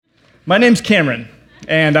My name's Cameron,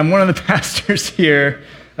 and I'm one of the pastors here.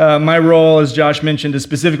 My role, as Josh mentioned, is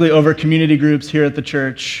specifically over community groups here at the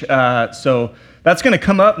church. So that's going to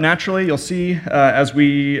come up naturally, you'll see, as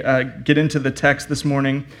we get into the text this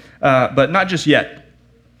morning, but not just yet.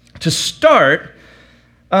 To start,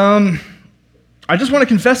 I just want to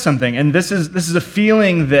confess something, and this is a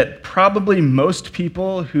feeling that probably most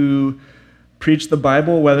people who preach the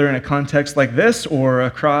Bible, whether in a context like this or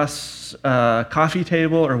across a coffee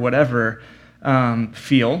table or whatever,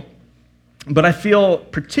 feel. But I feel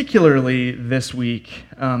particularly this week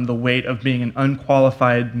the weight of being an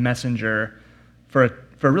unqualified messenger for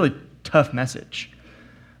a really tough message.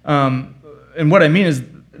 And what I mean is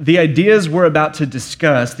the ideas we're about to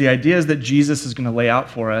discuss, the ideas that Jesus is going to lay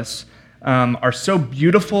out for us, are so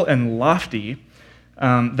beautiful and lofty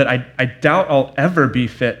that I doubt I'll ever be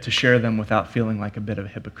fit to share them without feeling like a bit of a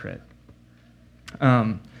hypocrite.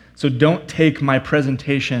 So don't take my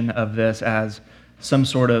presentation of this as some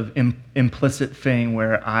sort of implicit thing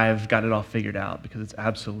where I've got it all figured out, because it's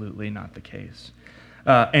absolutely not the case.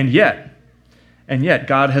 And yet,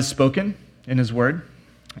 God has spoken in His Word,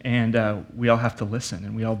 and we all have to listen,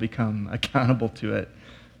 and we all become accountable to it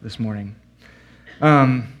this morning.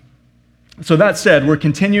 So that said, we're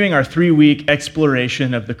continuing our 3-week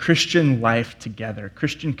exploration of the Christian life together,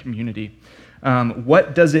 Christian community.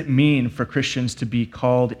 What does it mean for Christians to be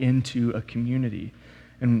called into a community?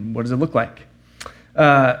 And what does it look like?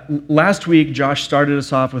 Last week, Josh started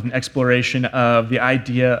us off with an exploration of the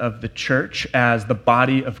idea of the church as the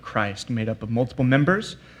body of Christ, made up of multiple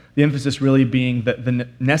members, the emphasis really being the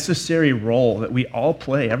necessary role that we all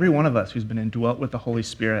play. Every one of us who's been indwelt with the Holy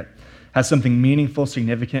Spirit has something meaningful,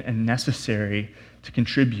 significant, and necessary to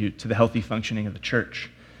contribute to the healthy functioning of the church.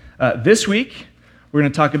 This week, we're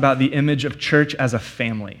going to talk about the image of church as a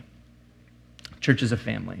family. Church as a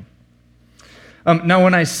family. Now,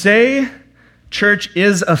 when I say church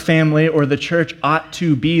is a family, or the church ought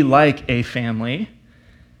to be like a family,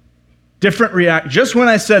 just when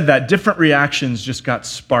I said that, different reactions just got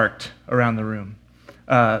sparked around the room,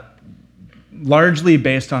 largely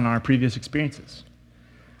based on our previous experiences.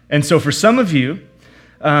 And so for some of you,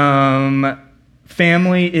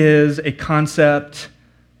 family is a concept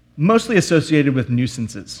mostly associated with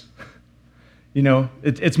nuisances. You know,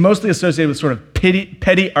 it's mostly associated with sort of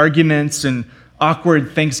petty arguments and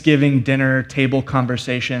awkward Thanksgiving dinner table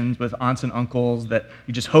conversations with aunts and uncles that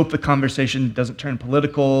you just hope the conversation doesn't turn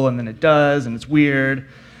political, and then it does, and it's weird.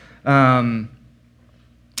 But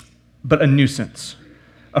a nuisance,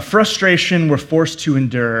 a frustration we're forced to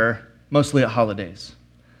endure, mostly at holidays.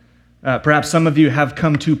 Perhaps some of you have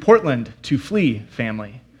come to Portland to flee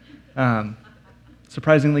family.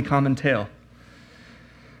 Surprisingly common tale.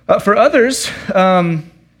 For others,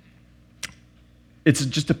 it's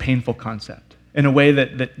just a painful concept in a way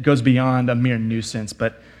that goes beyond a mere nuisance,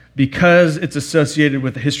 but because it's associated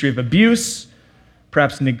with a history of abuse,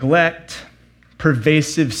 perhaps neglect,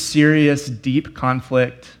 pervasive, serious, deep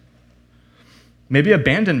conflict, maybe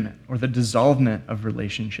abandonment or the dissolvement of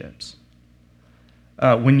relationships.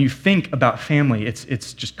 When you think about family,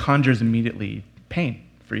 it's just conjures immediately pain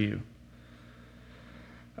for you.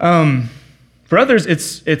 For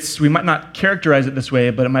others, we might not characterize it this way,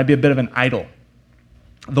 but it might be a bit of an idol.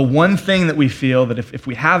 The one thing that we feel that if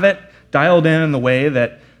we have it dialed in the way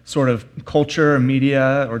that sort of culture or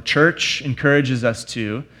media or church encourages us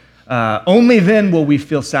to, only then will we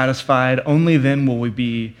feel satisfied, only then will we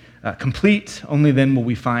be complete, only then will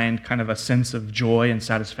we find kind of a sense of joy and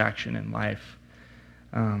satisfaction in life.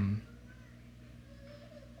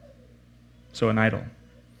 So an idol.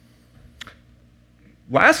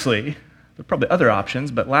 Lastly, there are probably other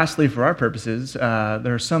options, but lastly, for our purposes,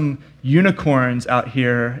 there are some unicorns out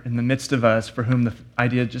here in the midst of us for whom the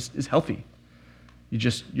idea just is healthy.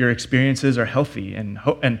 Your experiences are healthy, and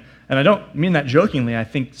I don't mean that jokingly. I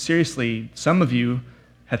think seriously, some of you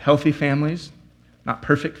had healthy families, not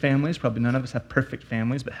perfect families. Probably none of us have perfect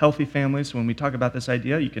families, but healthy families. So when we talk about this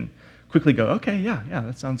idea, you can quickly go, okay, yeah,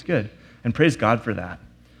 that sounds good, and praise God for that.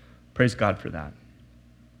 Praise God for that.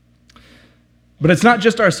 But it's not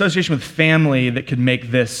just our association with family that could make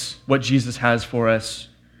this, what Jesus has for us,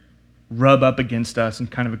 rub up against us in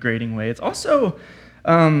kind of a grating way. It also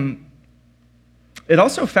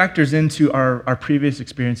factors into our previous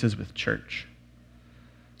experiences with church.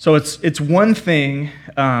 So it's one thing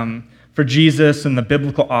for Jesus and the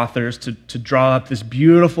biblical authors to draw up this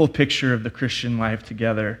beautiful picture of the Christian life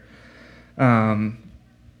together. But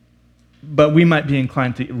we might be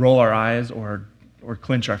inclined to roll our eyes or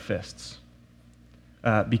clench our fists.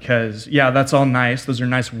 Because, that's all nice. Those are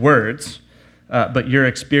nice words. But your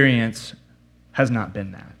experience has not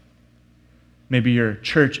been that. Maybe your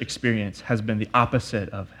church experience has been the opposite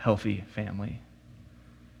of healthy family.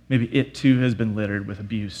 Maybe it too has been littered with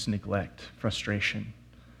abuse, neglect, frustration,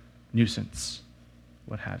 nuisance,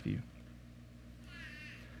 what have you.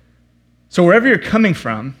 So wherever you're coming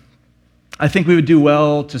from, I think we would do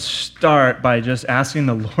well to start by just asking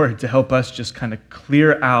the Lord to help us just kind of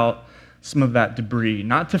clear out some of that debris,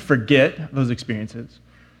 not to forget those experiences,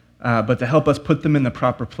 but to help us put them in the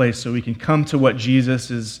proper place so we can come to what Jesus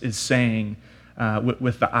is saying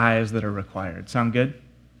with the eyes that are required. Sound good?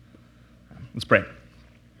 Let's pray.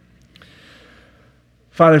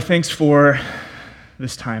 Father, thanks for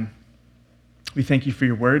this time. We thank you for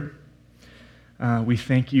your word. We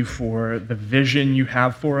thank you for the vision you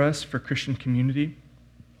have for us for Christian community.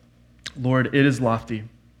 Lord, it is lofty.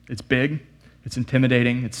 It's big. It's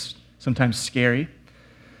intimidating. It's sometimes scary.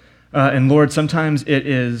 And Lord, sometimes it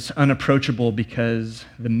is unapproachable because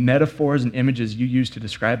the metaphors and images you use to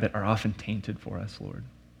describe it are often tainted for us, Lord.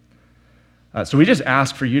 So we just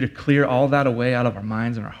ask for you to clear all that away out of our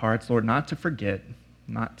minds and our hearts, Lord, not to forget,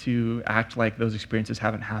 not to act like those experiences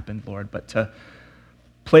haven't happened, Lord, but to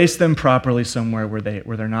place them properly somewhere where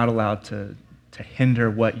they're not allowed to hinder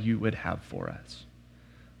what you would have for us.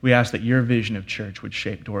 We ask that your vision of church would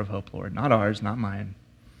shape Door of Hope, Lord, not ours, not mine,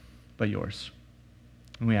 but yours.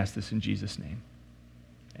 And we ask this in Jesus' name.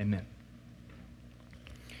 Amen.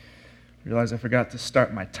 I realize I forgot to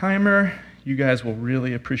start my timer. You guys will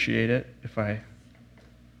really appreciate it if I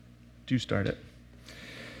do start it.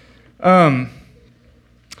 Well,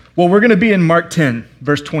 we're going to be in Mark 10,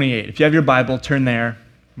 verse 28. If you have your Bible, turn there.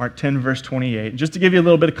 Mark 10, verse 28. Just to give you a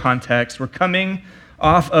little bit of context, we're coming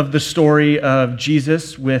off of the story of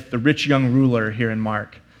Jesus with the rich young ruler here in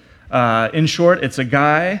Mark. In short, it's a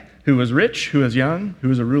guy who was rich, who was young, who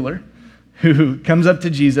was a ruler, who comes up to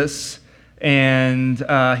Jesus, and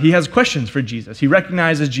he has questions for Jesus. He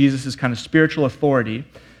recognizes Jesus as kind of spiritual authority,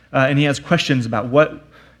 and he has questions about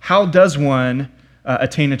how does one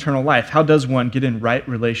attain eternal life? How does one get in right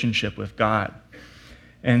relationship with God?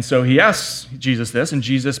 And so he asks Jesus this, and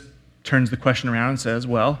Jesus turns the question around and says,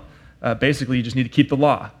 well, basically you just need to keep the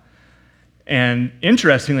law. And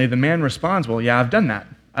interestingly, the man responds, well, yeah, I've done that.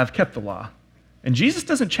 I've kept the law. And Jesus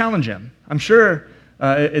doesn't challenge him. I'm sure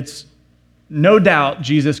it's no doubt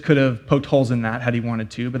Jesus could have poked holes in that had he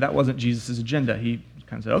wanted to, but that wasn't Jesus' agenda. He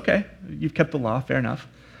kind of said, okay, you've kept the law, fair enough.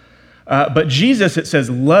 But Jesus, it says,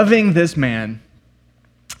 loving this man,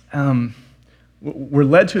 we're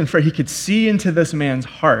led to infer he could see into this man's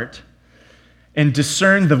heart and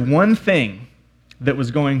discern the one thing that was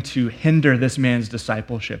going to hinder this man's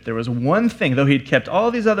discipleship. There was one thing, though he'd kept all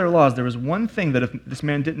these other laws, there was one thing that if this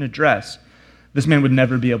man didn't address, this man would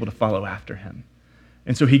never be able to follow after him.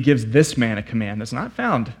 And so he gives this man a command that's not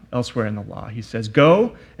found elsewhere in the law. He says,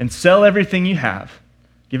 go and sell everything you have,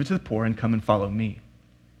 give it to the poor, and come and follow me.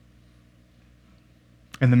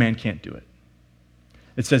 And the man can't do it.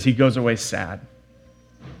 It says he goes away sad.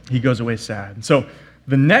 He goes away sad. And so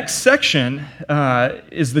the next section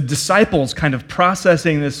is the disciples kind of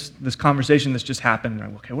processing this conversation that's just happened. They're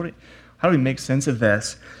like, okay, how do we make sense of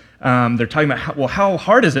this? They're talking about, how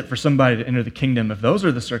hard is it for somebody to enter the kingdom if those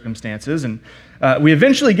are the circumstances? And we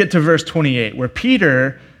eventually get to verse 28, where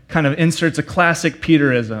Peter kind of inserts a classic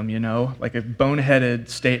Peterism, like a boneheaded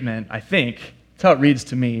statement, I think. That's how it reads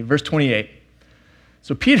to me. Verse 28.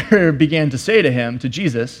 So Peter began to say to him, to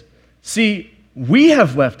Jesus, see, we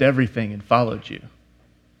have left everything and followed you.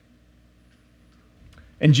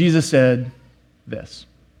 And Jesus said this,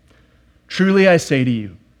 truly I say to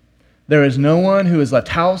you, there is no one who has left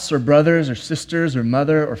house or brothers or sisters or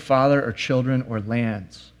mother or father or children or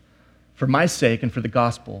lands for my sake and for the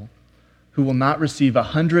gospel, who will not receive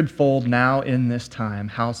 100-fold now in this time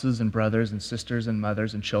houses and brothers and sisters and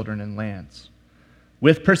mothers and children and lands,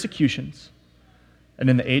 with persecutions, and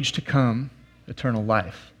in the age to come, eternal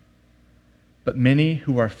life. But many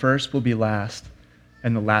who are first will be last,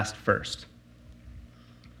 and the last first.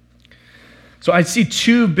 So I see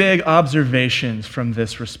two big observations from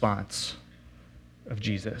this response of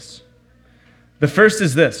Jesus. The first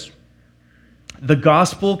is this: the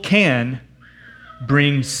gospel can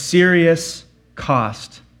bring serious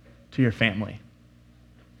cost to your family.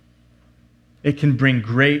 It can bring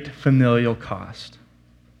great familial cost.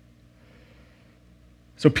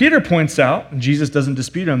 So Peter points out, and Jesus doesn't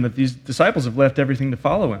dispute him, that these disciples have left everything to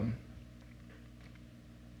follow him.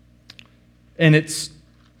 And it's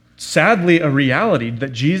sadly a reality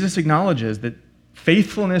that Jesus acknowledges that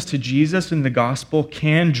faithfulness to Jesus and the gospel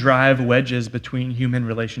can drive wedges between human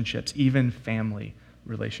relationships, even family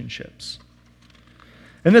relationships.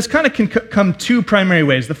 And this kind of can come two primary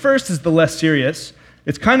ways. The first is the less serious.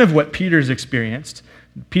 It's kind of what Peter's experienced.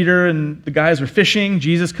 Peter and the guys are fishing.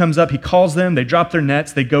 Jesus comes up. He calls them. They drop their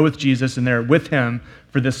nets. They go with Jesus, and they're with him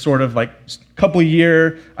for this sort of like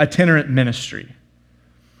couple-year itinerant ministry.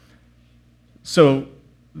 So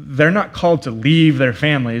they're not called to leave their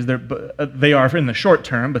families. They are in the short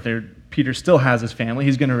term, but Peter still has his family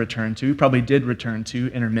he's going to return to. He probably did return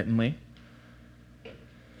to intermittently. So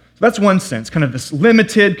that's one sense, kind of this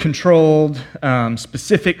limited, controlled,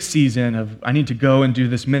 specific season of I need to go and do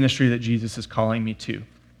this ministry that Jesus is calling me to.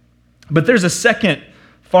 But there's a second,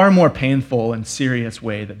 far more painful and serious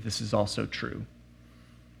way that this is also true.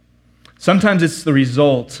 Sometimes it's the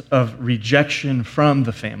result of rejection from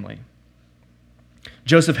the family.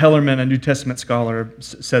 Joseph Hellerman, a New Testament scholar,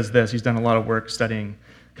 says this. He's done a lot of work studying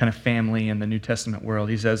kind of family in the New Testament world.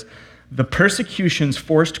 He says, the persecutions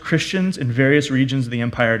forced Christians in various regions of the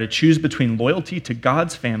empire to choose between loyalty to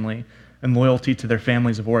God's family and loyalty to their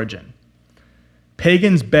families of origin.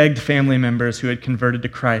 Pagans begged family members who had converted to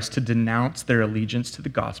Christ to denounce their allegiance to the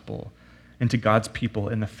gospel and to God's people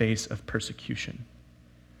in the face of persecution.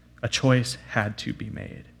 A choice had to be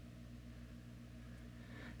made.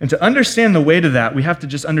 And to understand the weight of that, we have to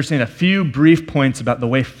just understand a few brief points about the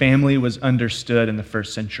way family was understood in the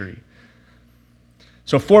first century.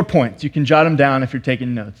 So 4 points. You can jot them down if you're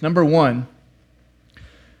taking notes. Number 1,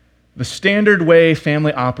 the standard way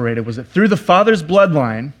family operated was that through the father's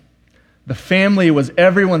bloodline, the family was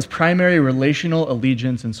everyone's primary relational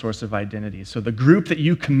allegiance and source of identity. So the group that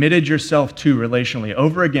you committed yourself to relationally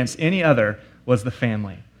over against any other was the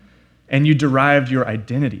family. And you derived your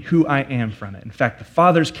identity, who I am, from it. In fact, the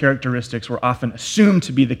father's characteristics were often assumed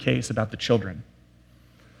to be the case about the children.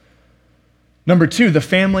 Number 2, the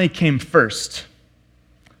family came first.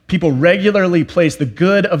 People regularly place the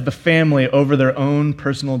good of the family over their own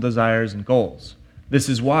personal desires and goals. This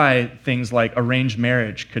is why things like arranged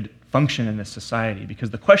marriage could function in this society, because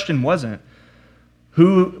the question wasn't,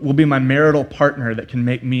 who will be my marital partner that can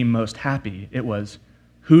make me most happy? It was,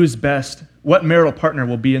 what marital partner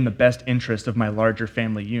will be in the best interest of my larger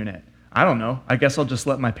family unit? I don't know. I guess I'll just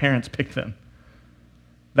let my parents pick them.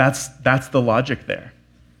 That's the logic there.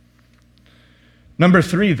 Number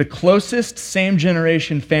 3, the closest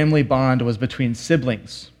same-generation family bond was between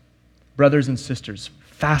siblings, brothers and sisters.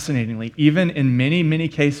 Fascinatingly, even in many, many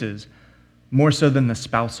cases, more so than the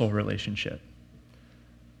spousal relationship.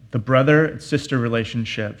 The brother and sister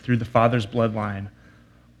relationship through the father's bloodline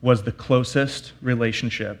was the closest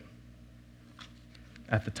relationship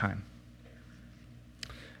at the time.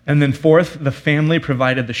 And then 4th, the family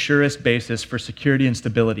provided the surest basis for security and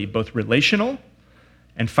stability, both relational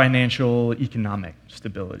and financial, economic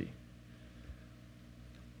stability.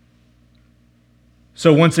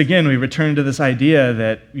 So once again, we return to this idea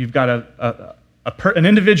that you've got an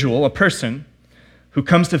individual, a person, who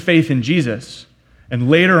comes to faith in Jesus, and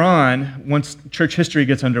later on, once church history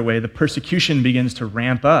gets underway, the persecution begins to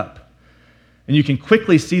ramp up. And you can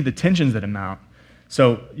quickly see the tensions that amount.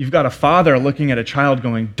 So you've got a father looking at a child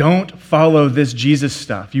going, don't follow this Jesus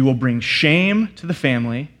stuff. You will bring shame to the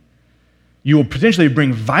family. You will potentially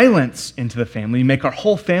bring violence into the family. You make our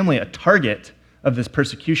whole family a target of this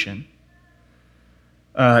persecution.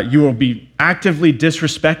 You will be actively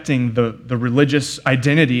disrespecting the religious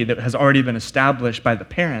identity that has already been established by the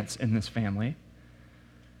parents in this family,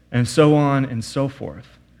 and so on and so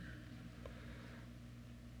forth.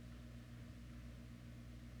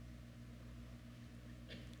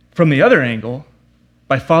 From the other angle,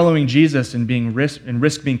 by following Jesus and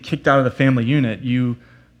risk being kicked out of the family unit, you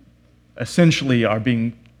essentially are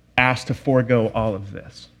being asked to forego all of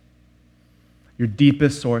this. Your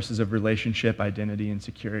deepest sources of relationship, identity, and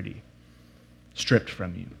security stripped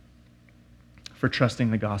from you for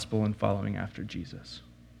trusting the gospel and following after Jesus.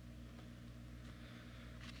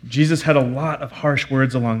 Jesus had a lot of harsh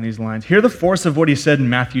words along these lines. Hear the force of what he said in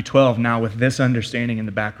Matthew 12 now with this understanding in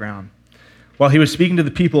the background. While he was speaking to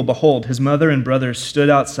the people, behold, his mother and brothers stood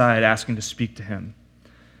outside asking to speak to him.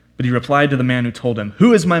 But he replied to the man who told him,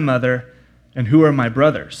 "Who is my mother and who are my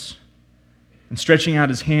brothers?" And stretching out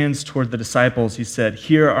his hands toward the disciples, he said,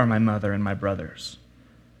 "Here are my mother and my brothers.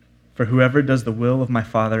 For whoever does the will of my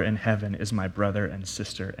Father in heaven is my brother and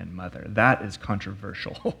sister and mother." That is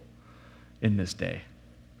controversial in this day.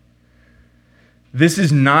 This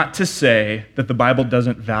is not to say that the Bible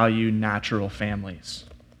doesn't value natural families.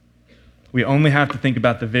 We only have to think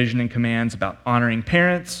about the vision and commands about honoring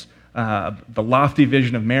parents, the lofty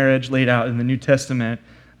vision of marriage laid out in the New Testament,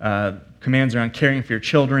 commands around caring for your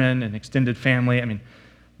children and extended family. I mean,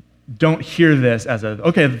 don't hear this as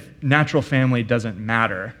natural family doesn't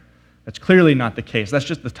matter. That's clearly not the case. That's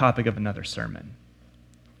just the topic of another sermon.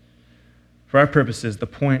 For our purposes, the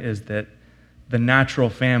point is that the natural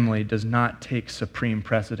family does not take supreme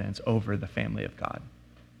precedence over the family of God.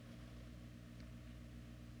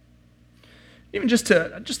 Even just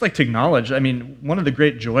to acknowledge, one of the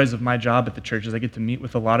great joys of my job at the church is I get to meet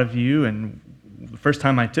with a lot of you, and the first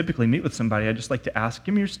time I typically meet with somebody, I just like to ask,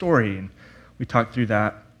 give me your story, and we talk through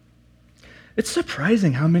that. It's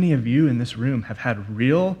surprising how many of you in this room have had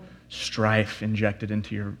real strife injected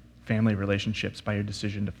into your family relationships by your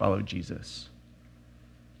decision to follow Jesus.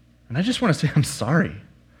 And I just want to say, I'm sorry.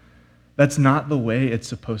 That's not the way it's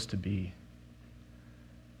supposed to be.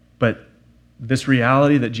 But this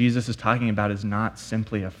reality that Jesus is talking about is not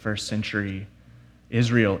simply a first century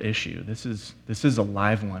Israel issue. This is a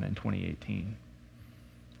live one in 2018.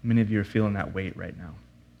 Many of you are feeling that weight right now.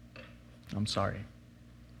 I'm sorry.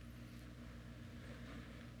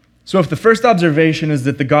 So if the first observation is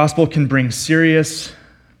that the gospel can bring serious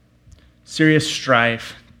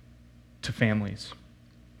strife to families,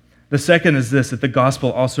 the second is this, that the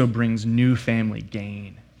gospel also brings new family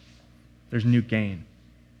gain. There's new gain.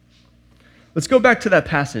 Let's go back to that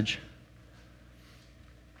passage.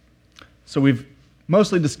 So we've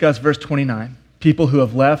mostly discussed verse 29, people who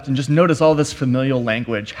have left, and just notice all this familial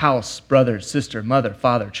language: house, brother, sister, mother,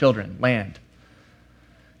 father, children, land.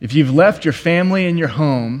 If you've left your family and your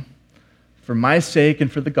home for my sake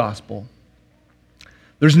and for the gospel,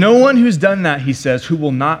 there's no one who's done that, he says, who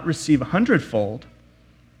will not receive 100-fold.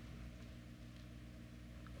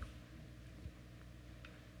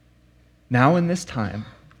 Now in this time,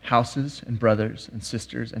 houses and brothers and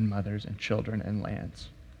sisters and mothers and children and lands.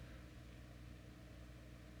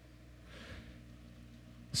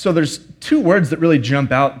 So there's two words that really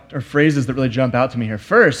jump out, or phrases that really jump out to me here.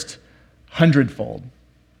 First, 100-fold.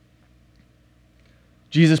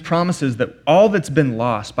 Jesus promises that all that's been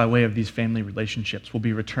lost by way of these family relationships will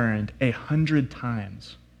be returned 100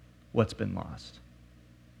 times what's been lost.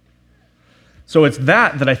 So it's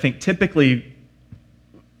that I think typically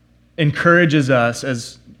encourages us,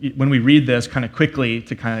 as when we read this kind of quickly,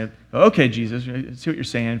 to kind of go, okay, Jesus, I see what you're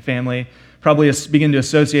saying, family. Probably begin to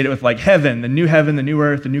associate it with like heaven, the new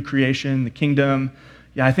earth, the new creation, the kingdom.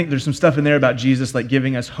 Yeah, I think there's some stuff in there about Jesus like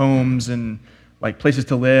giving us homes and like places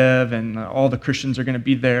to live, and all the Christians are going to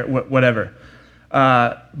be there, whatever.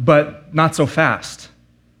 But not so fast.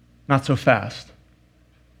 Not so fast.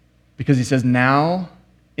 Because he says, now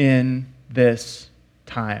in this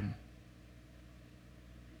time.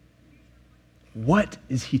 What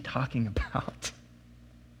is he talking about?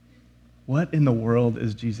 What in the world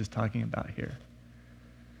is Jesus talking about here?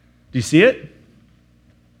 Do you see it?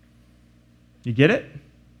 You get it?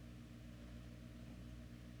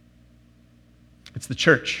 It's the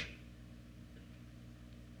church.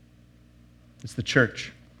 It's the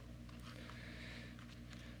church.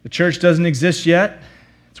 The church doesn't exist yet.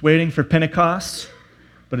 It's waiting for Pentecost,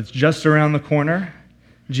 but it's just around the corner.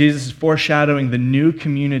 Jesus is foreshadowing the new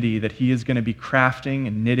community that he is going to be crafting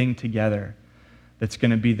and knitting together, that's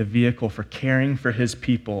going to be the vehicle for caring for his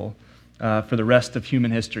people for the rest of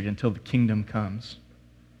human history until the kingdom comes.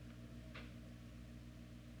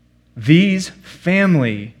 These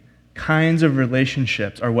family kinds of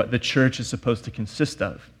relationships are what the church is supposed to consist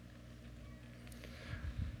of.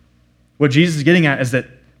 What Jesus is getting at is that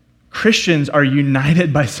Christians are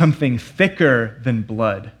united by something thicker than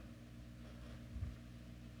blood.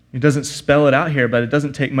 He doesn't spell it out here, but it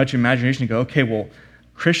doesn't take much imagination to go, okay, well,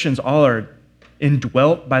 Christians all are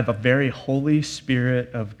indwelt by the very Holy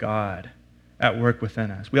Spirit of God at work within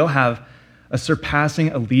us. We all have a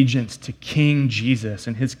surpassing allegiance to King Jesus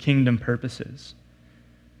and his kingdom purposes.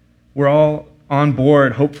 We're all on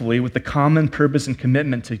board, hopefully, with the common purpose and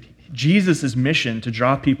commitment to Jesus' mission to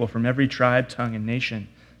draw people from every tribe, tongue, and nation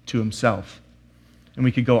to himself. And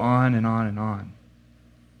we could go on and on and on.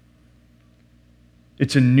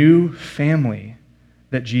 It's a new family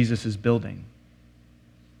that Jesus is building.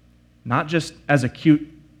 Not just as a cute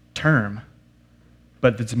term,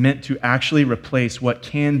 but that's meant to actually replace what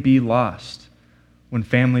can be lost when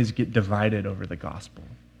families get divided over the gospel.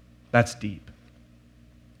 That's deep.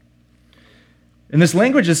 And this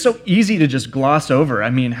language is so easy to just gloss over. I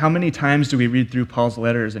mean, how many times do we read through Paul's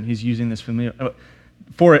letters and he's using this familiar...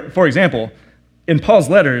 For example, in Paul's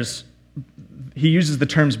letters, he uses the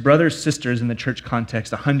terms brothers, sisters in the church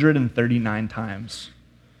context 139 times.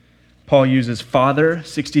 Paul uses father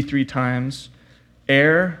 63 times,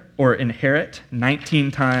 heir or inherit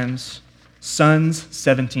 19 times, sons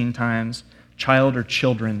 17 times, child or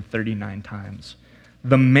children 39 times.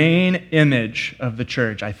 The main image of the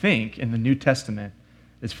church, I think, in the New Testament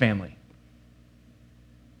is family.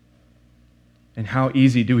 And how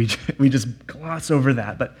easy do we just gloss over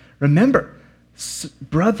that? But remember,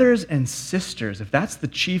 Brothers and sisters, if that's the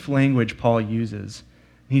chief language Paul uses,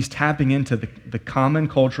 he's tapping into the common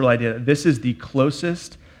cultural idea that this is the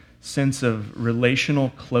closest sense of relational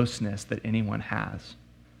closeness that anyone has.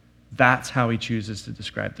 That's how he chooses to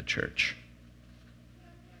describe the church.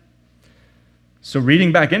 So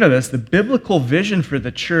reading back into this, the biblical vision for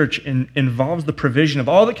the church involves the provision of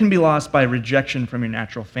all that can be lost by rejection from your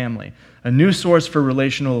natural family, a new source for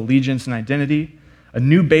relational allegiance and identity, a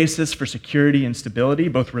new basis for security and stability,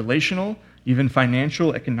 both relational, even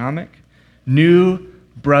financial, economic, new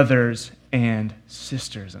brothers and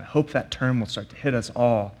sisters. And I hope that term will start to hit us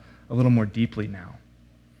all a little more deeply now.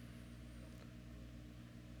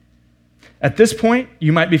 At this point,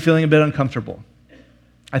 you might be feeling a bit uncomfortable.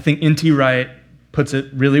 I think N.T. Wright puts it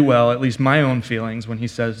really well, at least my own feelings, when he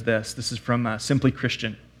says this. This is from Simply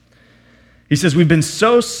Christian. He says, "We've been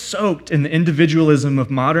so soaked in the individualism of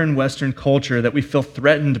modern Western culture that we feel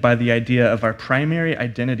threatened by the idea of our primary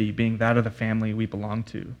identity being that of the family we belong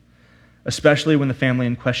to, especially when the family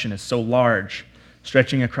in question is so large,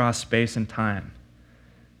 stretching across space and time.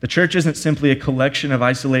 The church isn't simply a collection of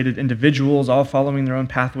isolated individuals all following their own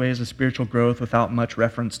pathways of spiritual growth without much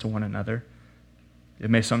reference to one another. It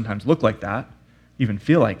may sometimes look like that, even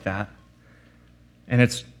feel like that. And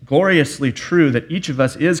it's gloriously true that each of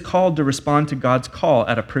us is called to respond to God's call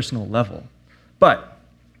at a personal level. But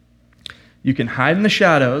you can hide in the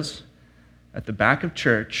shadows at the back of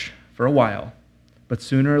church for a while, but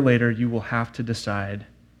sooner or later you will have to decide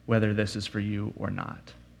whether this is for you or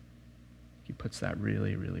not." He puts that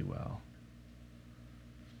really, really well.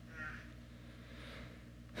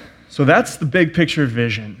 So that's the big picture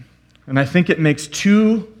vision. And I think it makes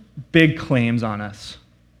two big claims on us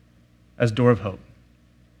as Door of Hope.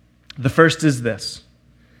 The first is this: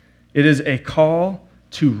 it is a call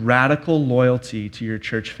to radical loyalty to your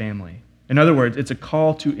church family. In other words, it's a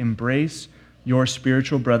call to embrace your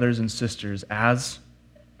spiritual brothers and sisters as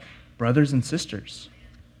brothers and sisters.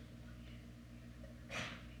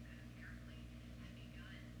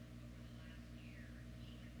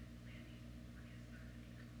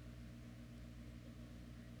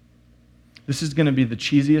 This is going to be the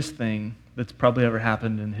cheesiest thing that's probably ever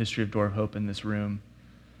happened in the history of Door of Hope in this room.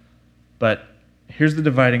 But here's the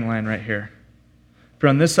dividing line right here. If you're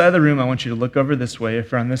on this side of the room, I want you to look over this way.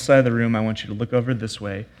 If you're on this side of the room, I want you to look over this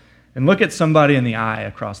way. And look at somebody in the eye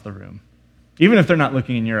across the room. Even if they're not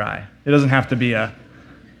looking in your eye. It doesn't have to be a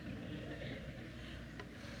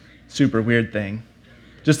super weird thing.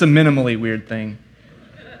 Just a minimally weird thing.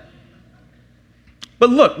 But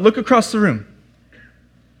look across the room.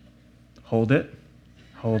 Hold it.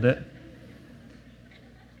 Hold it.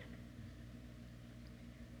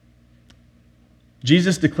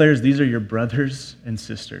 Jesus declares these are your brothers and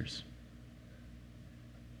sisters.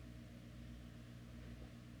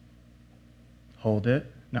 Hold it.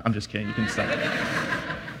 No, I'm just kidding. You can stop.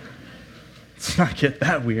 Let's not get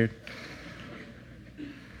that weird.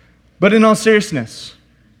 But in all seriousness,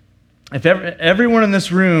 if everyone in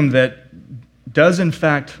this room that does in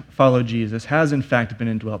fact follow Jesus, has in fact been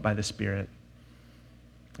indwelt by the Spirit,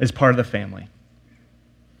 is part of the family.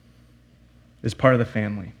 Is part of the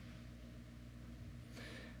family.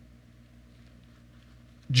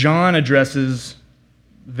 John addresses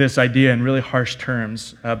this idea in really harsh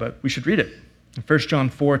terms, but we should read it. In 1 John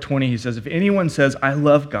 4:20, he says, "If anyone says, 'I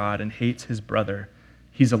love God,' and hates his brother,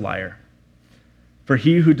 he's a liar. For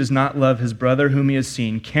he who does not love his brother whom he has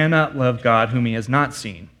seen cannot love God whom he has not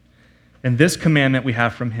seen. And this commandment we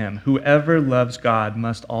have from him: whoever loves God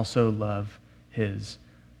must also love his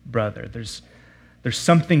brother." There's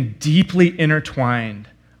something deeply intertwined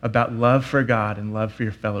about love for God and love for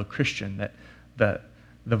your fellow Christian, that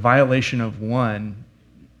the violation of one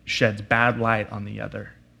sheds bad light on the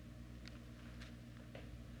other.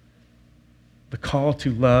 The call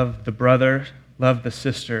to love the brother, love the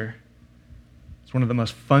sister, is one of the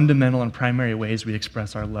most fundamental and primary ways we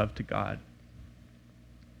express our love to God.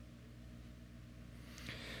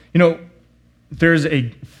 You know,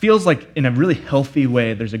 feels like in a really healthy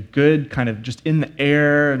way, there's a good kind of just in the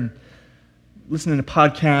air, and listening to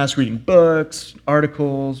podcasts, reading books,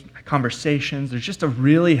 articles, conversations. There's just a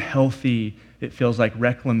really healthy, it feels like,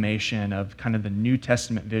 reclamation of kind of the New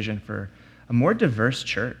Testament vision for a more diverse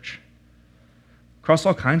church across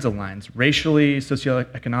all kinds of lines, racially,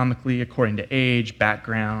 socioeconomically, according to age,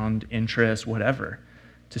 background, interest, whatever,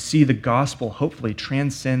 to see the gospel hopefully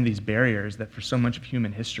transcend these barriers that for so much of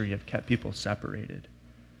human history have kept people separated.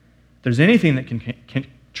 If there's anything that can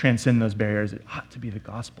transcend those barriers, it ought to be the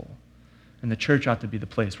gospel. And the church ought to be the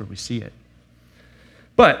place where we see it.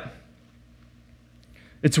 But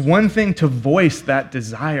it's one thing to voice that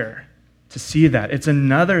desire to see that. It's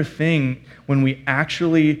another thing when we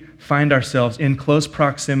actually find ourselves in close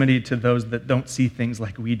proximity to those that don't see things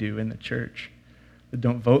like we do in the church, that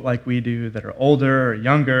don't vote like we do, that are older or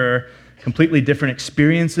younger, completely different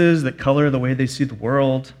experiences that color the way they see the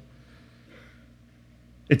world.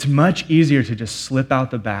 It's much easier to just slip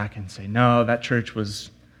out the back and say, no, that church was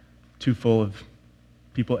too full of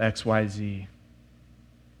people X, Y, Z.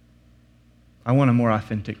 I want a more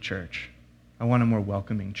authentic church. I want a more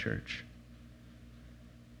welcoming church.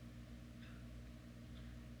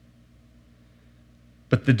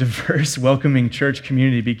 But the diverse, welcoming church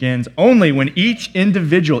community begins only when each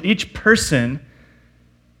individual, each person,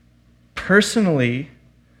 personally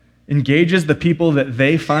engages the people that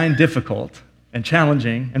they find difficult and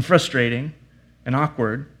challenging and frustrating and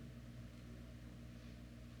awkward,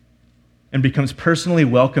 and becomes personally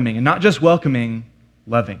welcoming, and not just welcoming,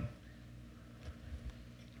 loving.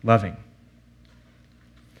 Loving.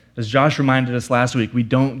 As Josh reminded us last week, we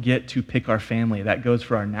don't get to pick our family. That goes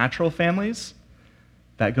for our natural families.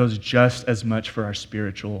 That goes just as much for our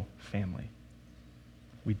spiritual family.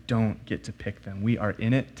 We don't get to pick them. We are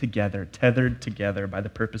in it together, tethered together by the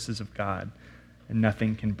purposes of God, and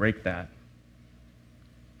nothing can break that.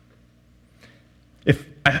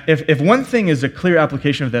 If one thing is a clear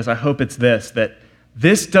application of this, I hope it's this, that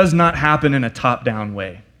this does not happen in a top-down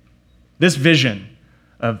way. This vision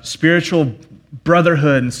of spiritual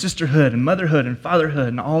brotherhood and sisterhood and motherhood and fatherhood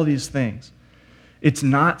and all these things, it's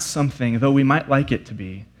not something, though we might like it to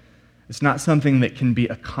be, it's not something that can be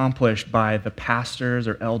accomplished by the pastors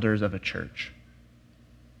or elders of a church.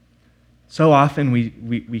 So often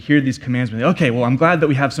we hear these commands, okay, well, I'm glad that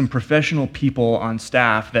we have some professional people on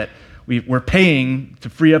staff that we're paying to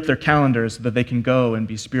free up their calendars so that they can go and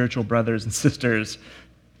be spiritual brothers and sisters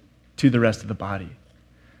to the rest of the body.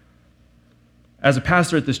 As a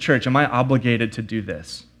pastor at this church, am I obligated to do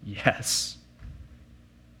this? Yes.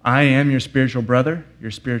 I am your spiritual brother,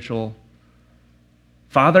 your spiritual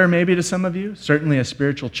father maybe to some of you, certainly a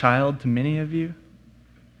spiritual child to many of you.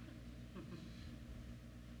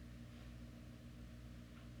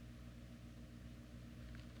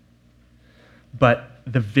 But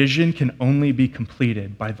the vision can only be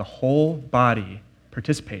completed by the whole body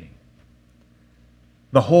participating.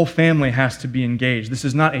 The whole family has to be engaged. This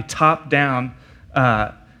is not a top-down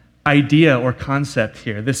idea or concept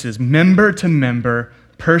here. This is member to member,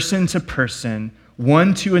 person to person,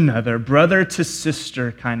 one to another, brother to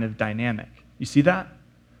sister kind of dynamic. You see that?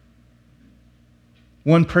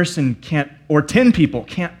 One person can't, or 10 people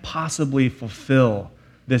can't possibly fulfill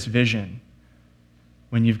this vision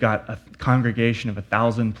when you've got a congregation of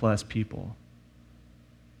 1,000+ people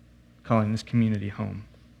calling this community home.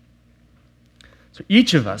 So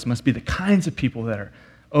each of us must be the kinds of people that are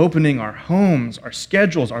opening our homes, our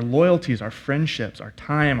schedules, our loyalties, our friendships, our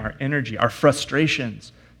time, our energy, our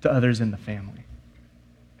frustrations to others in the family.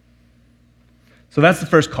 So that's the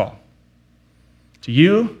first call. To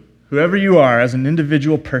you, whoever you are as an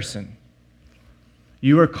individual person,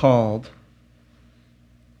 you are called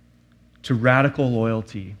to radical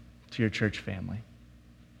loyalty to your church family.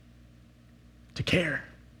 To care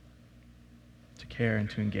and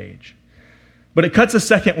to engage. But it cuts a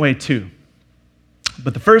second way too.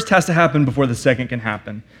 But the first has to happen before the second can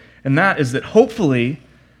happen. And that is that hopefully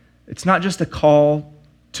it's not just a call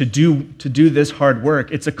to do this hard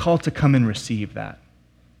work, it's a call to come and receive that.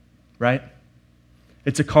 Right?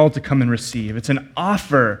 It's a call to come and receive. It's an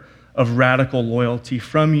offer of radical loyalty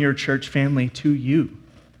from your church family to you.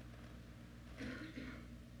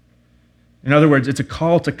 In other words, it's a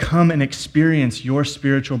call to come and experience your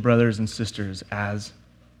spiritual brothers and sisters as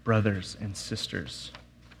brothers and sisters.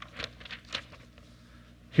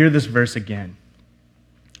 Hear this verse again.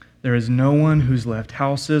 There is no one who's left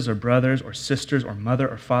houses or brothers or sisters or mother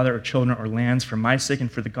or father or children or lands for my sake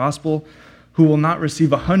and for the gospel who will not receive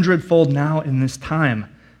 100-fold now in this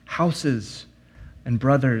time, houses and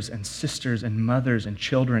brothers and sisters and mothers and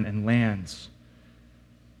children and lands.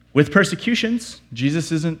 With persecutions,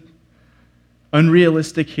 Jesus isn't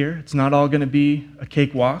unrealistic here. It's not all going to be a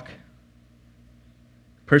cakewalk.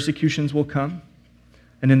 Persecutions will come,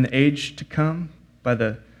 and in the age to come, by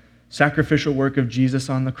the sacrificial work of Jesus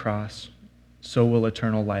on the cross, so will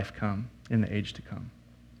eternal life come in the age to come.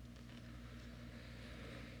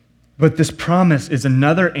 But this promise is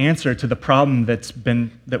another answer to the problem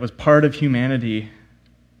that was part of humanity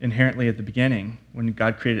inherently at the beginning when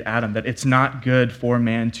God created Adam, that it's not good for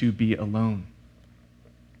man to be alone.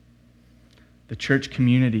 The church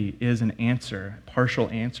community is an answer, a partial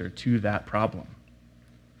answer to that problem.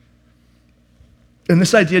 And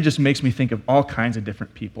this idea just makes me think of all kinds of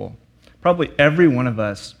different people. Probably every one of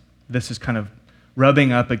us, this is kind of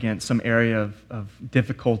rubbing up against some area of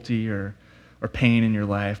difficulty or pain in your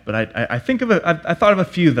life. But I thought of a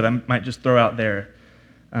few that I might just throw out there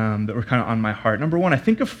that were kind of on my heart. Number one, I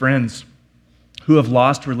think of friends who have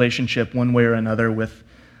lost relationship one way or another with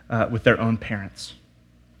their own parents.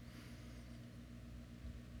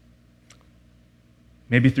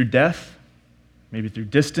 Maybe through death, maybe through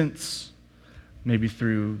distance, maybe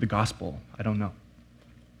through the gospel. I don't know.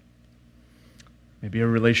 Maybe a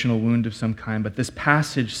relational wound of some kind. But this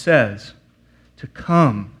passage says to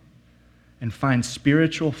come and find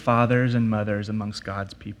spiritual fathers and mothers amongst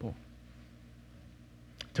God's people.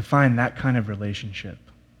 To find that kind of relationship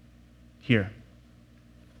here.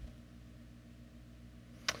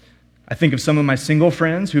 I think of some of my single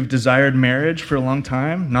friends who've desired marriage for a long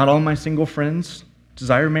time. Not all my single friends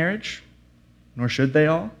desire marriage, nor should they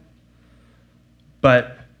all.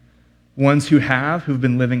 But ones who've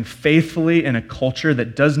been living faithfully in a culture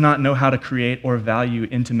that does not know how to create or value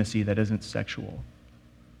intimacy that isn't sexual.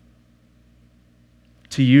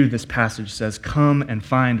 To you, this passage says, come and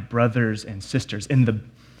find brothers and sisters. In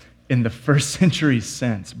the first century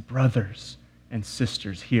sense, brothers and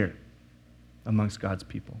sisters here amongst God's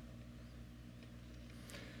people.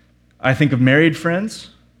 I think of married friends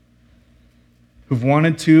who've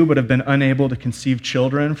wanted to but have been unable to conceive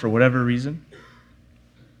children for whatever reason.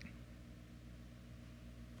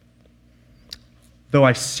 Though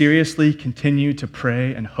I seriously continue to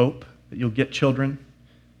pray and hope that you'll get children,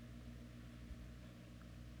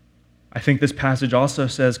 I think this passage also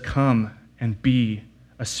says, come and be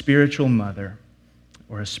a spiritual mother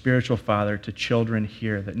or a spiritual father to children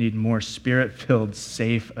here that need more spirit-filled,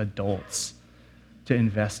 safe adults to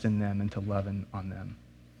invest in them and to love on them.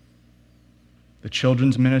 The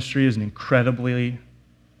children's ministry is an incredibly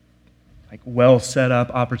well set up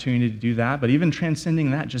opportunity to do that, but even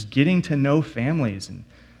transcending that, just getting to know families and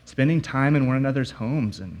spending time in one another's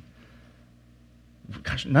homes. And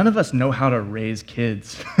gosh, none of us know how to raise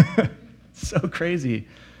kids. It's so crazy.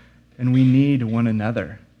 And we need one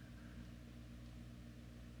another.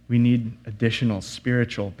 We need additional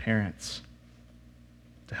spiritual parents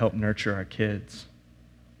to help nurture our kids.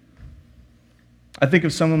 I think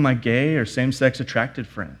of some of my gay or same-sex attracted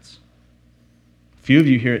friends. A few of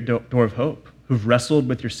you here at Door of Hope who've wrestled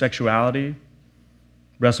with your sexuality,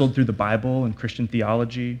 wrestled through the Bible and Christian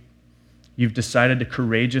theology. You've decided to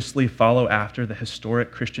courageously follow after the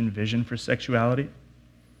historic Christian vision for sexuality.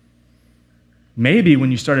 Maybe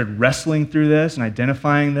when you started wrestling through this and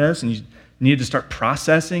identifying this and you needed to start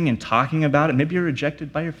processing and talking about it, maybe you're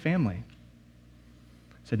rejected by your family.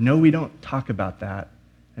 Said, no, we don't talk about that,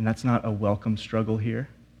 and that's not a welcome struggle here.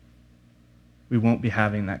 We won't be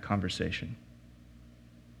having that conversation.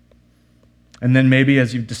 And then maybe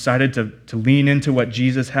as you've decided to lean into what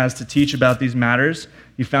Jesus has to teach about these matters,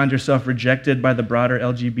 you found yourself rejected by the broader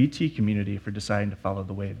LGBT community for deciding to follow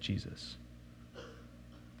the way of Jesus.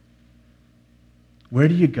 Where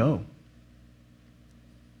do you go?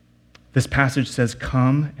 This passage says,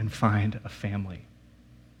 come and find a family.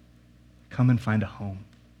 Come and find a home.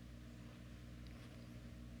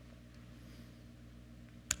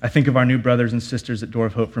 I think of our new brothers and sisters at Door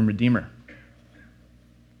of Hope from Redeemer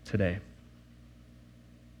today.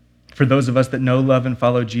 For those of us that know, love, and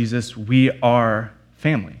follow Jesus, we are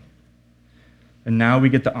family. And now we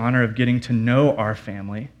get the honor of getting to know our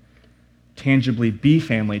family, tangibly be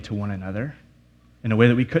family to one another in a way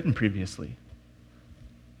that we couldn't previously.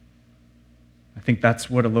 I think that's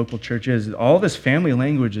what a local church is. All this family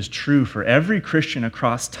language is true for every Christian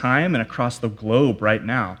across time and across the globe right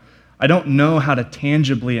now. I don't know how to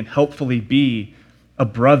tangibly and helpfully be a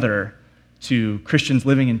brother to Christians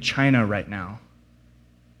living in China right now.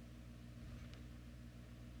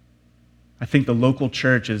 I think the local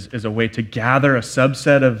church is a way to gather a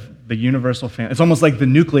subset of the universal family. It's almost like the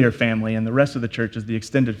nuclear family, and the rest of the church is the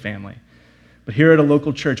extended family. But here at a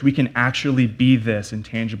local church, we can actually be this in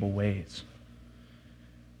tangible ways.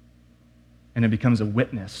 And it becomes a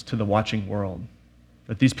witness to the watching world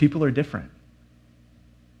that these people are different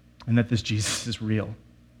and that this Jesus is real.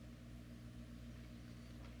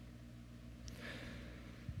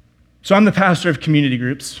 So I'm the pastor of community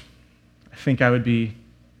groups. I think I would be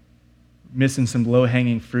missing some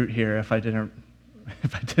low-hanging fruit here if I didn't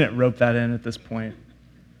rope that in at this point.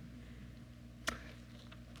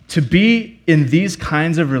 To be in these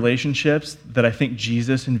kinds of relationships that I think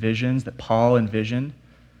Jesus envisions, that Paul envisioned,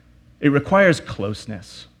 it requires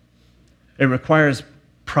closeness. It requires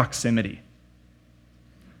proximity.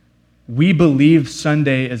 We believe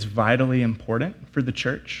Sunday is vitally important for the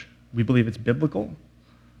church. We believe it's biblical.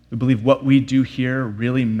 We believe what we do here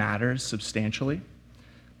really matters substantially.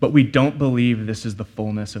 But we don't believe this is the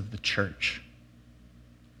fullness of the church.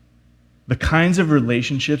 The kinds of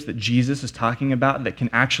relationships that Jesus is talking about that can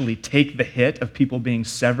actually take the hit of people being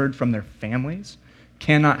severed from their families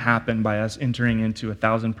cannot happen by us entering into a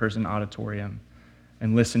 1,000-person auditorium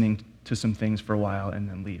and listening to some things for a while and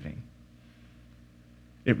then leaving.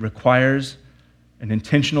 It requires an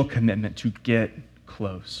intentional commitment to get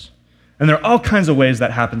close. And there are all kinds of ways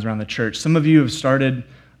that happens around the church. Some of you have started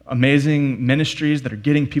amazing ministries that are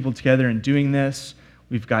getting people together and doing this.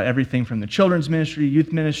 We've got everything from the children's ministry,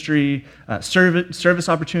 youth ministry, service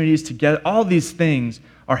opportunities to get. All these things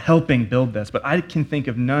are helping build this, but I can think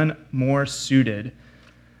of none more suited,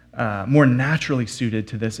 more naturally suited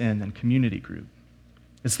to this end than community group.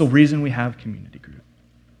 It's the reason we have community group.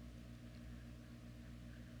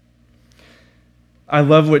 I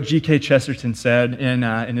love what G.K. Chesterton said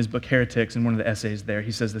in his book Heretics, in one of the essays there.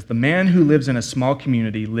 He says this: "The man who lives in a small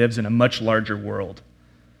community lives in a much larger world.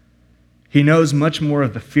 He knows much more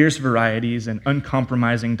of the fierce varieties and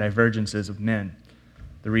uncompromising divergences of men.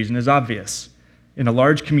 The reason is obvious. In a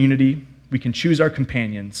large community, we can choose our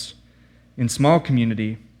companions. In small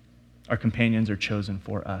community, our companions are chosen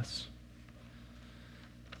for us."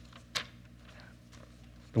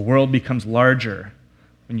 The world becomes larger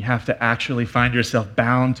when you have to actually find yourself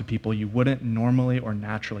bound to people you wouldn't normally or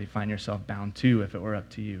naturally find yourself bound to if it were up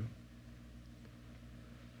to you.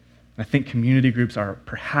 I think community groups are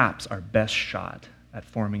perhaps our best shot at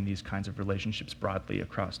forming these kinds of relationships broadly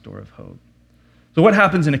across Door of Hope. So what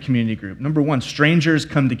happens in a community group? Number one, strangers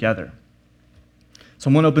come together.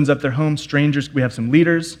 Someone opens up their home, strangers, we have some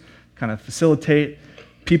leaders kind of facilitate.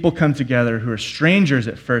 People come together who are strangers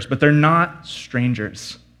at first, but they're not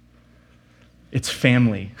strangers. It's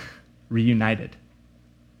family reunited.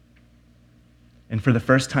 And for the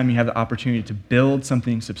first time, you have the opportunity to build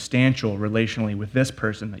something substantial relationally with this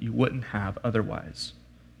person that you wouldn't have otherwise.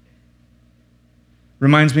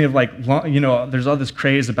 Reminds me of there's all this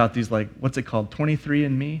craze about these, what's it called?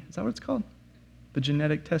 23andMe? Is that what it's called? The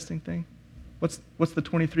genetic testing thing? What's the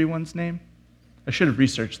 23 one's name? I should have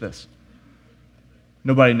researched this.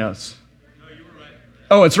 Nobody knows. No, you were right.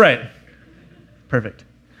 Oh, it's right. Perfect.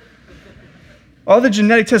 All the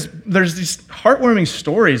genetic tests, there's these heartwarming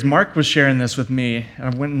stories. Mark was sharing this with me,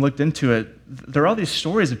 and I went and looked into it. There are all these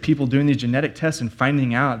stories of people doing these genetic tests and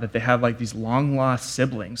finding out that they have these long-lost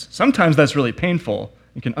siblings. Sometimes that's really painful.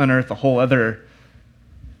 You can unearth a whole other,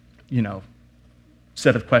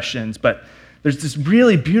 set of questions. But there's this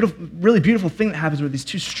really beautiful thing that happens where these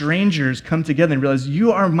two strangers come together and realize,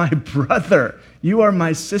 you are my brother. You are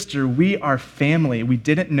my sister. We are family. We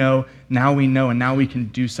didn't know, now we know, and now we can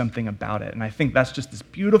do something about it. And I think that's just this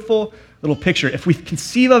beautiful little picture, if we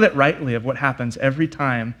conceive of it rightly, of what happens every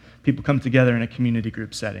time people come together in a community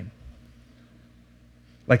group setting.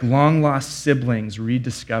 Like long-lost siblings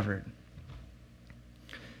rediscovered.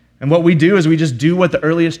 And what we do is we just do what the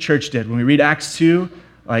earliest church did. When we read Acts 2,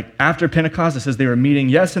 after Pentecost, it says they were meeting,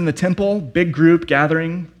 yes, in the temple, big group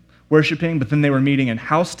gathering, worshiping, but then they were meeting in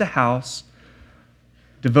house to house,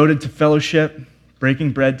 devoted to fellowship,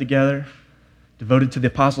 breaking bread together, devoted to the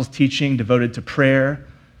apostles' teaching, devoted to prayer,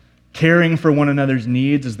 caring for one another's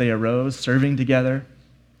needs as they arose, serving together.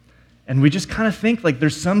 And we just kind of think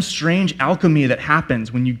there's some strange alchemy that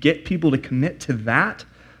happens when you get people to commit to that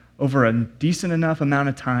over a decent enough amount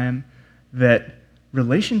of time that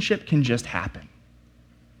relationship can just happen.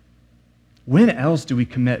 When else do we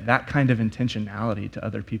commit that kind of intentionality to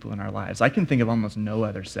other people in our lives? I can think of almost no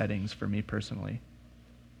other settings for me personally.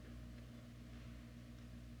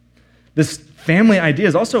 This family idea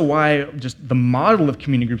is also why just the model of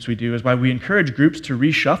community groups we do is why we encourage groups to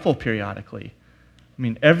reshuffle periodically. I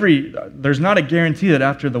mean, there's not a guarantee that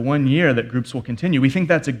after the 1 year that groups will continue. We think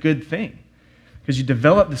that's a good thing because you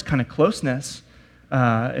develop this kind of closeness.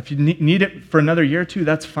 If you need it for another year or two,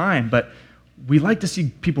 that's fine. But we like to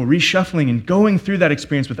see people reshuffling and going through that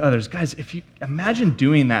experience with others. Guys, if you imagine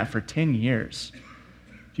doing that for 10 years,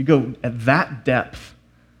 if you go at that depth,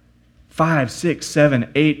 5, 6,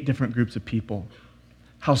 7, 8 different groups of people,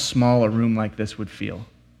 how small a room like this would feel.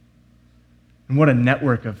 And what a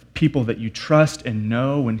network of people that you trust and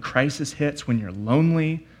know when crisis hits, when you're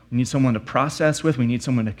lonely, we need someone to process with, we need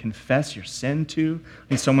someone to confess your sin to,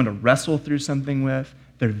 we need someone to wrestle through something with.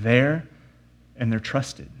 They're there and they're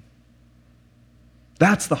trusted.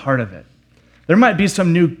 That's the heart of it. There might be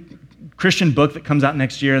some new Christian book that comes out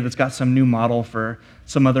next year that's got some new model for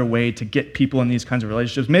some other way to get people in these kinds of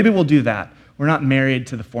relationships. Maybe we'll do that. We're not married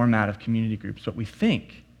to the format of community groups, but we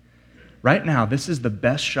think right now this is the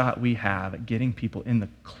best shot we have at getting people in the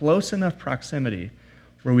close enough proximity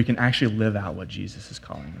where we can actually live out what Jesus is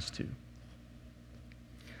calling us to.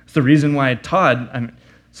 It's the reason why Todd,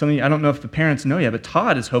 some of you, I don't know if the parents know yet, but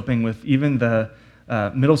Todd is hoping with even the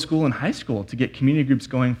middle school and high school to get community groups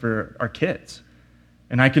going for our kids.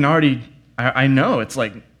 And I know it's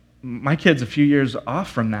like, my kid's a few years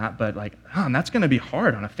off from that, but like, that's going to be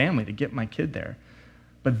hard on a family to get my kid there.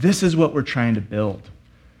 But this is what we're trying to build.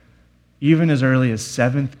 Even as early as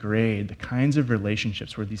 7th grade, the kinds of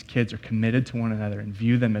relationships where these kids are committed to one another and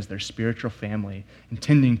view them as their spiritual family,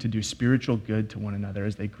 intending to do spiritual good to one another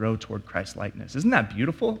as they grow toward Christ likeness. Isn't that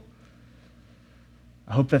beautiful?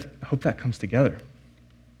 I hope that comes together.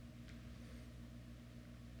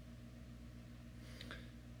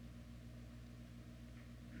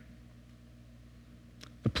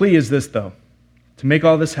 The plea is this, though. To make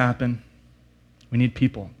all this happen, we need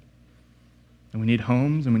people. And we need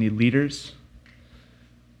homes, and we need leaders.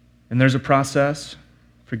 And there's a process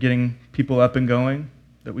for getting people up and going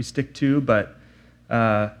that we stick to, but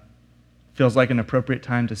feels like an appropriate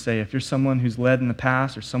time to say, if you're someone who's led in the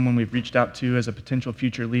past or someone we've reached out to as a potential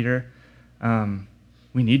future leader,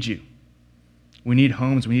 we need you. We need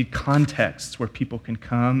homes. We need contexts where people can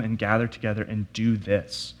come and gather together and do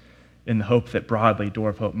this in the hope that broadly Door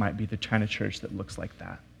of Hope might be the kind of church that looks like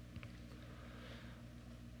that.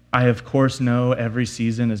 I, of course, know every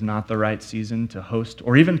season is not the right season to host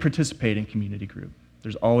or even participate in community group.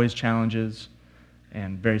 There's always challenges,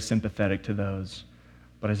 and very sympathetic to those.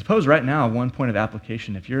 But I suppose right now, one point of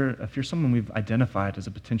application, if you're someone we've identified as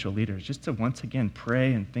a potential leader, is just to once again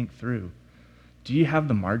pray and think through, do you have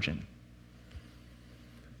the margin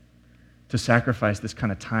to sacrifice this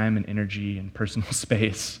kind of time and energy and personal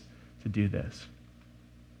space to do this?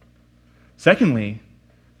 Secondly,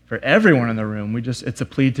 for everyone in the room, it's a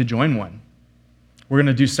plea to join one. We're going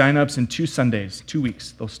to do sign-ups in 2 Sundays, 2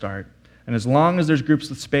 weeks they'll start. And as long as there's groups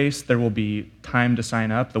with space, there will be time to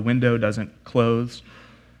sign up. The window doesn't close.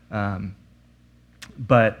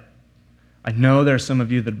 But I know there are some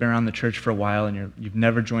of you that have been around the church for a while and you've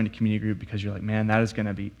never joined a community group because you're like, man, that is going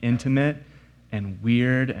to be intimate and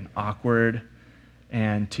weird and awkward.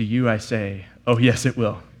 And to you I say, oh yes, it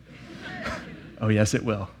will. Oh yes, it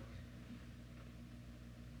will.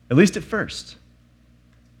 At least at first.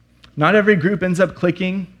 Not every group ends up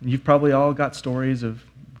clicking. You've probably all got stories of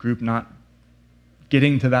group not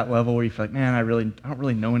getting to that level where you feel like, man, I don't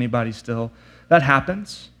really know anybody still. That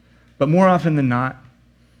happens. But more often than not,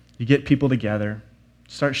 you get people together,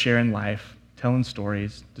 start sharing life, telling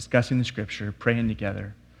stories, discussing the scripture, praying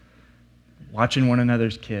together, watching one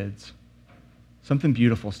another's kids. Something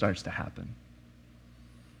beautiful starts to happen.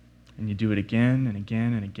 And you do it again and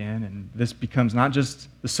again and again, and this becomes not just,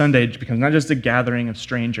 the Sunday becomes not just a gathering of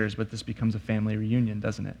strangers, but this becomes a family reunion,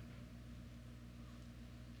 doesn't it?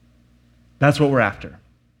 That's what we're after.